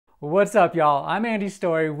What's up, y'all? I'm Andy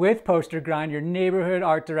Story with Poster Grind, your neighborhood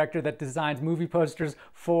art director that designs movie posters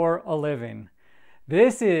for a living.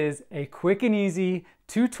 This is a quick and easy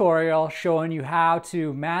tutorial showing you how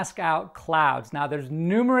to mask out clouds. Now, there's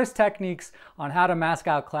numerous techniques on how to mask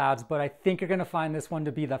out clouds, but I think you're gonna find this one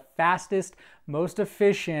to be the fastest, most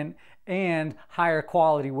efficient, and higher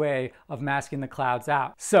quality way of masking the clouds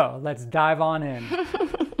out. So let's dive on in.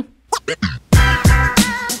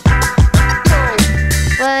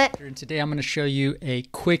 And today I'm going to show you a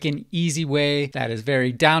quick and easy way that is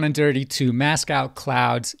very down and dirty to mask out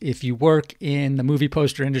clouds. If you work in the movie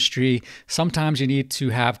poster industry, sometimes you need to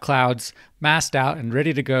have clouds masked out and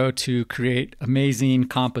ready to go to create amazing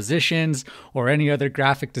compositions, or any other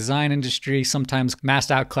graphic design industry. Sometimes masked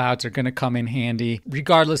out clouds are going to come in handy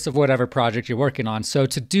regardless of whatever project you're working on. So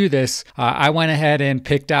to do this, I went ahead and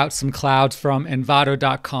picked out some clouds from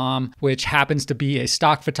Envato.com, which happens to be a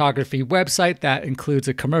stock photography website that includes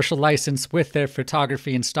a commercial license with their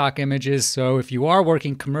photography and stock images. So if you are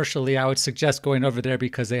working commercially, I would suggest going over there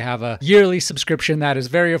because they have a yearly subscription that is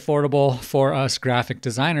very affordable for us graphic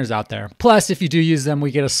designers out there. Plus, if you do use them, we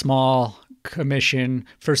get a small commission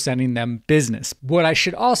for sending them business. What I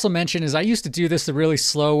should also mention is I used to do this the really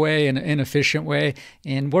slow way and inefficient way.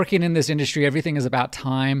 And working in this industry, everything is about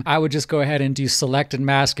time. I would just go ahead and do select and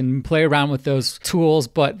mask and play around with those tools.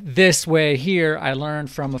 But this way here, I learned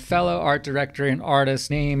from a fellow art director and artist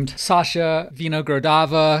named Sasha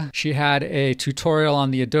Vinogradova. She had a tutorial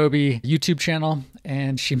on the Adobe YouTube channel,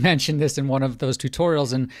 and she mentioned this in one of those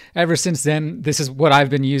tutorials. And ever since then, this is what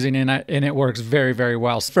I've been using, and it works very, very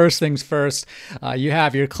well. First things first, you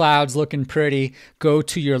have your clouds looking pretty. Go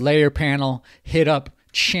to your layer panel, hit up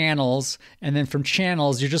channels, and then from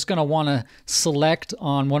channels, you're just going to want to select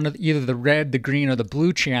on one of either the red, the green, or the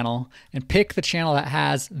blue channel, and pick the channel that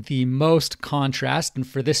has the most contrast. And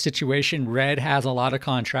for this situation, red has a lot of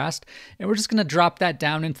contrast. And we're just going to drop that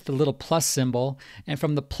down into the little plus symbol. And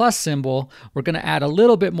from the plus symbol, we're going to add a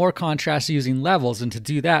little bit more contrast using levels. And to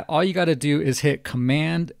do that, all you got to do is hit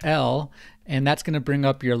Command L, and that's going to bring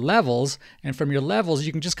up your levels. And from your levels,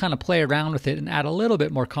 you can just kind of play around with it and add a little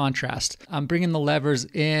bit more contrast. I'm bringing the levers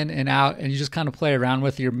in and out, and you just kind of play around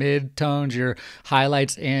with your mid-tones, your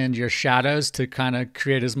highlights, and your shadows to kind of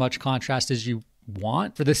create as much contrast as you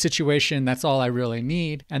want. For this situation, that's all I really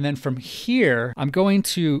need. And then from here, I'm going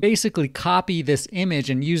to basically copy this image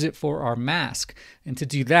and use it for our mask. And to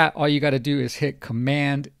do that, all you got to do is hit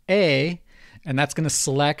Command A, and that's going to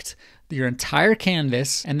select your entire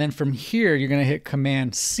canvas. And then from here, you're going to hit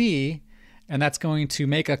Command C, and that's going to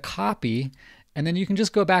make a copy. And then you can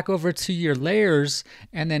just go back over to your layers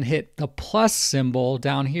and then hit the plus symbol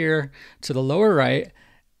down here to the lower right,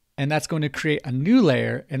 and that's going to create a new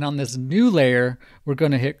layer. And on this new layer, we're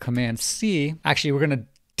going to hit Command C. Actually, we're going to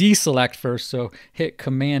deselect first, so hit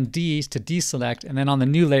Command D to deselect, and then on the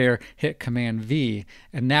new layer, hit Command V.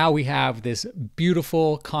 And now we have this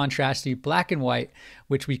beautiful, contrasty black and white,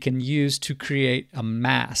 which we can use to create a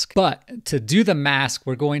mask. But to do the mask,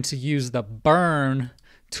 we're going to use the burn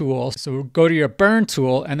tool. So go to your burn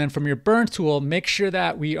tool, and then from your burn tool, make sure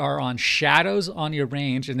that we are on shadows on your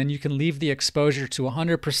range, and then you can leave the exposure to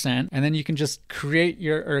 100%, and then you can just create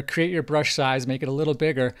your brush size, make it a little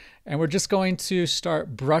bigger, and we're just going to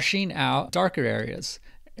start brushing out darker areas.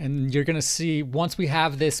 And you're going to see once we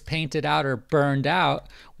have this painted out or burned out,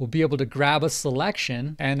 we'll be able to grab a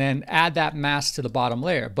selection and then add that mask to the bottom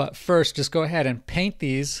layer. But first, just go ahead and paint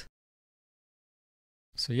these.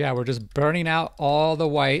 So yeah, we're just burning out all the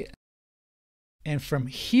white. And from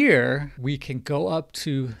here, we can go up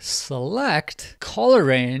to select color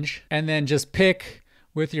range and then just pick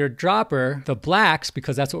with your dropper the blacks,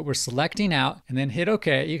 because that's what we're selecting out, and then hit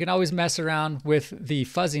OK. You can always mess around with the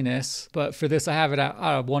fuzziness, but for this I have it at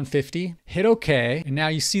 150. Hit OK, and now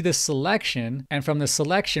you see the selection, and from the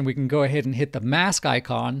selection we can go ahead and hit the mask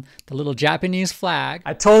icon, the little Japanese flag.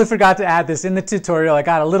 I totally forgot to add this in the tutorial. I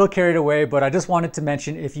got a little carried away, but I just wanted to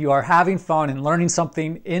mention, if you are having fun and learning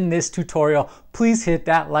something in this tutorial, please hit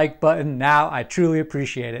that like button now. I truly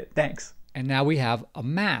appreciate it. Thanks. And now we have a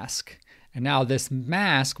mask. And now this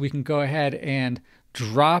mask, we can go ahead and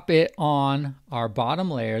drop it on our bottom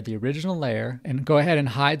layer, the original layer, and go ahead and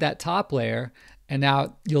hide that top layer. And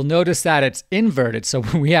now you'll notice that it's inverted. So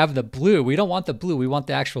when we have the blue, we don't want the blue, we want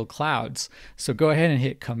the actual clouds. So go ahead and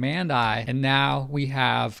hit Command I, and now we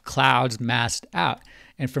have clouds masked out.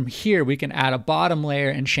 And from here, we can add a bottom layer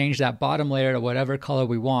and change that bottom layer to whatever color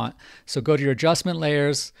we want. So go to your adjustment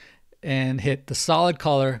layers and hit the solid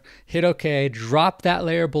color, hit OK, drop that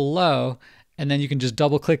layer below, and then you can just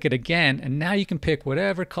double click it again, and now you can pick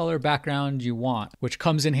whatever color background you want, which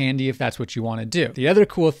comes in handy if that's what you want to do. The other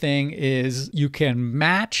cool thing is you can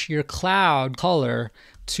match your cloud color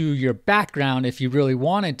to your background if you really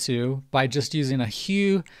wanted to by just using a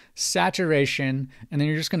hue, saturation, and then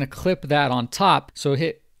you're just going to clip that on top. So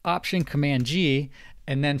hit Option Command G,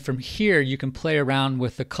 and then from here you can play around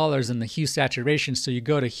with the colors and the hue saturation. So you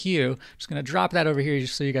go to hue, I'm just going to drop that over here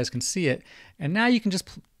just so you guys can see it, and now you can just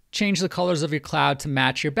change the colors of your cloud to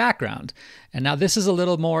match your background. And now this is a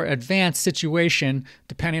little more advanced situation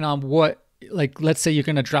depending on what, like let's say you're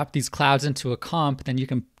going to drop these clouds into a comp, then you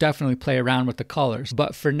can definitely play around with the colors.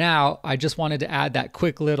 But for now, I just wanted to add that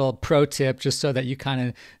quick little pro tip just so that you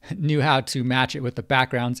kind of knew how to match it with the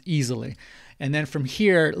backgrounds easily. And then from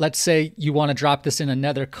here, let's say you want to drop this in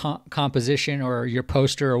another composition or your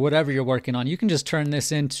poster or whatever you're working on. You can just turn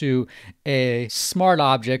this into a smart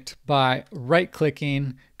object by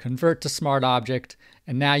right-clicking, convert to smart object,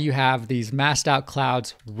 and now you have these masked out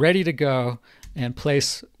clouds ready to go and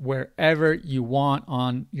place wherever you want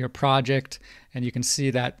on your project. And you can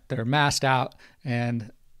see that they're masked out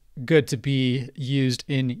and good to be used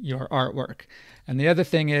in your artwork. And the other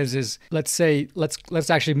thing is let's say, let's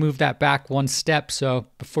actually move that back one step. So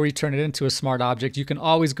before you turn it into a smart object, you can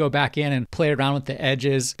always go back in and play around with the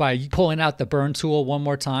edges by pulling out the burn tool one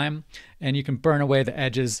more time. And you can burn away the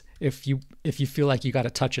edges if you feel like you got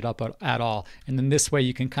to touch it up at all. And then this way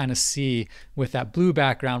you can kind of see with that blue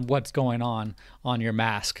background what's going on your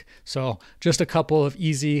mask. So just a couple of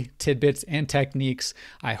easy tidbits and techniques.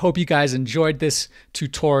 I hope you guys enjoyed this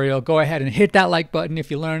tutorial. Go ahead and hit that like button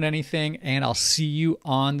if you learned anything, and I'll see you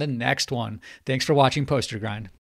on the next one. Thanks for watching Poster Grind.